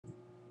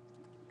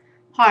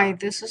Hi,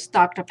 this is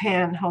Dr.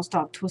 Pan, host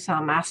of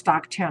Tucson Math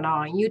Doc channel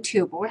on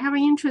YouTube. We have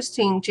an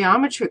interesting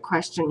geometry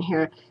question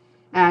here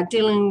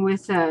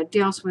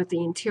deals with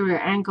the interior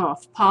angle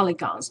of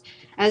polygons.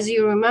 As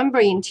you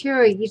remember,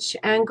 interior each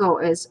angle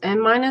is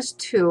n minus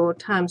 2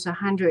 times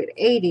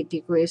 180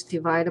 degrees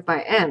divided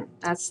by n.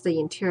 That's the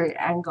interior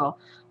angle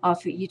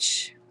of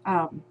each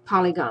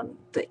polygon.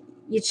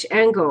 Each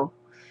angle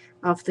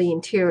of the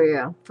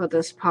interior for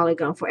this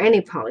polygon, for any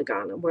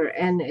polygon, where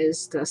n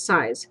is the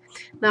size.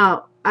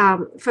 Now,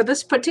 for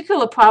this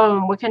particular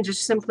problem, we can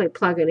just simply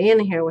plug it in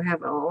here. We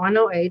have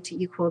 108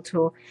 equal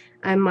to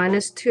n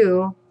minus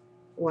 2,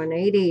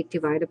 180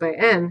 divided by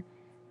n.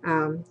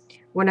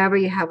 Whenever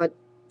you have a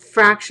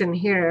fraction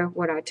here,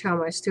 what I tell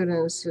my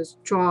students is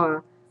draw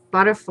a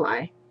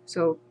butterfly.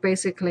 So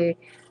basically,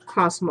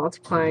 cross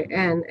multiply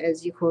n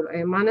is equal to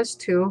n minus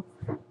 2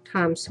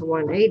 times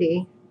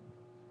 180,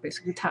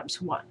 basically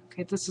times 1.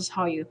 Okay, this is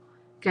how you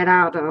get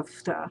out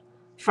of the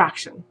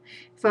fraction.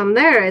 From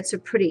there, it's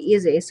pretty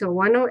easy. So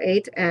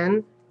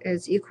 108n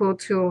is equal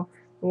to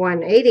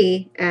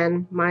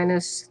 180n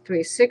minus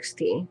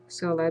 360.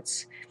 So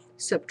let's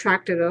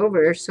subtract it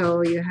over.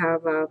 So you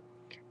have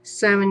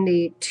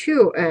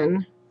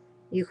 72n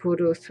equal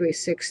to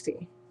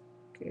 360.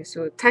 Okay,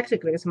 so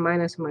technically it's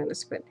minus,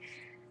 but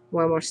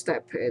one more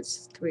step,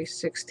 it's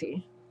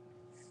 360.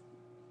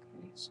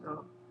 Okay,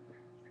 so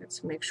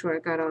let's make sure I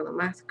got all the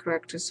math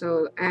correct.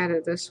 So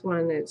added this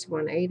one, it's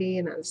 180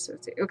 and that's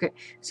 30. Okay,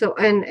 so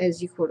n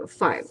is equal to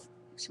 5.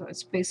 So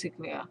it's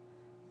basically a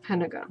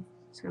pentagon.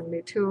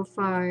 72,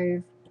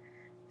 5,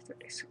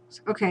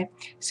 36. Okay,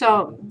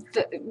 so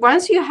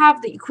once you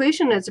have the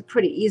equation, it's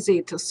pretty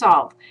easy to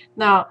solve.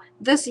 Now,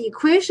 this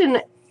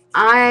equation,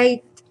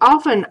 I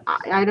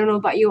don't know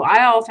about you,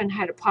 I often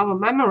had a problem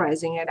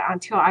memorizing it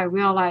until I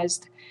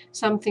realized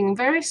something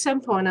very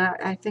simple, and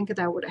I think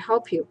that would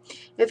help you.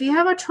 If you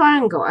have a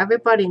triangle,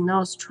 everybody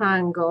knows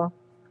triangle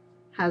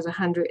has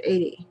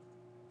 180.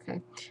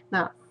 Okay,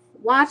 now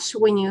watch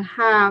when you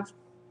have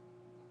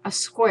a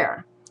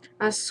square.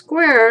 A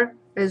square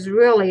is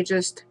really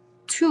just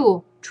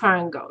two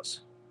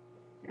triangles.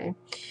 Okay,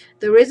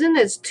 the reason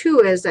it's two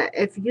is that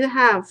if you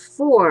have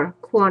 4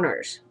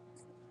 corners,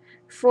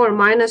 4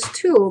 minus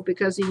 2,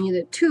 because you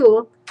needed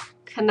 2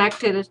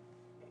 connected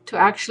to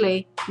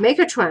actually make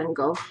a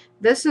triangle,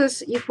 this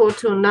is equal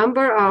to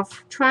number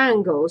of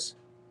triangles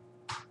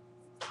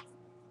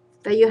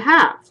that you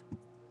have.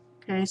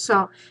 Okay,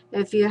 so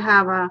if you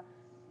have a,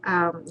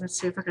 let's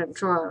see if I can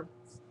draw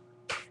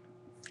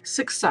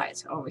 6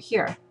 sides over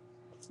here,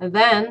 and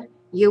then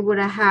you would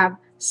have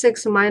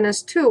 6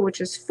 minus 2, which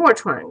is 4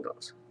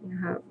 triangles. You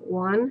have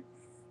 1,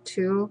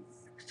 2,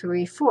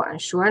 3, 4,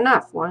 and sure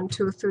enough, 1,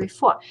 2, 3,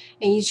 4.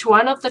 And each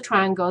one of the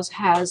triangles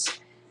has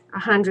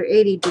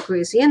 180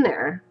 degrees in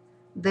there.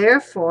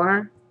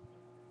 Therefore,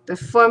 the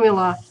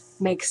formula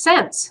makes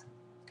sense.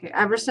 Okay,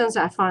 ever since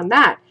I found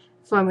that,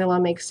 formula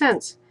makes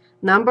sense.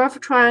 Number of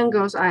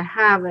triangles I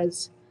have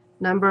is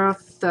number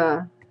of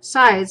the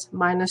sides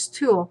minus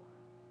 2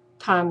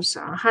 times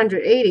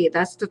 180.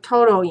 That's the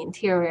total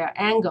interior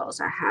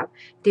angles I have,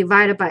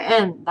 divided by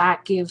n.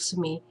 That gives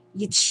me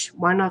each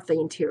one of the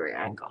interior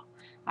angle.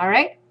 All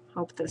right,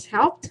 hope this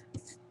helped.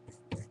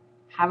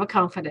 Have a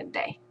confident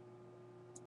day.